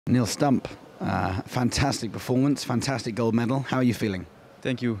Nils Stump, fantastic performance, fantastic gold medal. How are you feeling?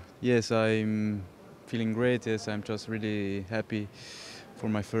 Thank you. Yes, I'm feeling great. Yes, I'm just really happy for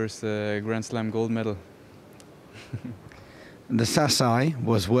my first Grand Slam gold medal. The SUI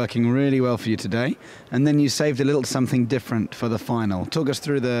was working really well for you today, and then you saved a little something different for the final. Talk us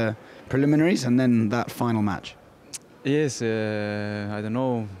through the preliminaries and then that final match. Yes, I don't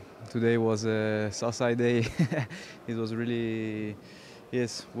know. Today was a SUI day. It was really,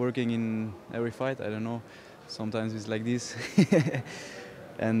 yes, working in every fight. I don't know. Sometimes it's like this.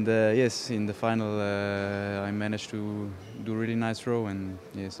 And yes, in the final, I managed to do a really nice throw, and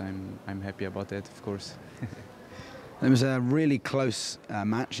yes, I'm happy about that, of course. It was a really close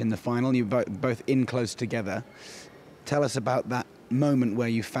match in the final. You both in close together. Tell us about that moment where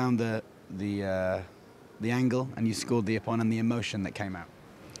you found the angle and you scored the opponent and the emotion that came out.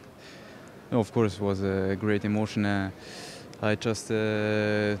 No, of course, it was a great emotion. I just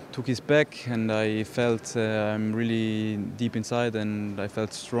took his back and I felt I'm really deep inside and I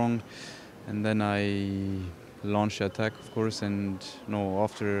felt strong. And then I launched the attack, of course, and no,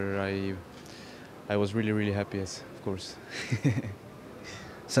 after I was really, really happy, yes, of course.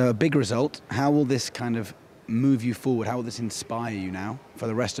 So a big result. How will this kind of move you forward? How will this inspire you now for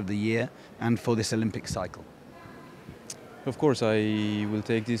the rest of the year and for this Olympic cycle? Of course, I will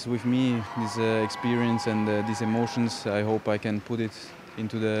take this with me, this experience and these emotions. I hope I can put it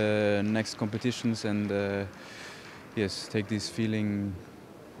into the next competitions and yes, take this feeling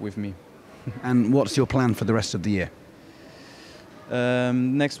with me. And what's your plan for the rest of the year?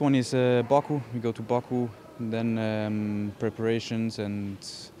 Next one is Baku. We go to Baku, and then preparations and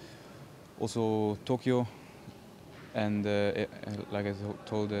also Tokyo, and like I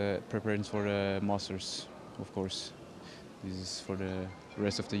told, preparations for the Masters, of course. This is for the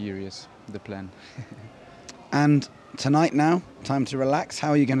rest of the year, yes, the plan. And tonight now, time to relax. How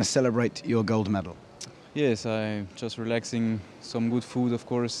are you going to celebrate your gold medal? Yes, I'm just relaxing, some good food, of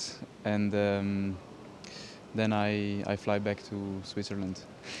course, and then I fly back to Switzerland.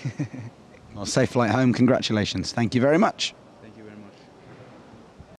 Well, safe flight home. Congratulations. Thank you very much.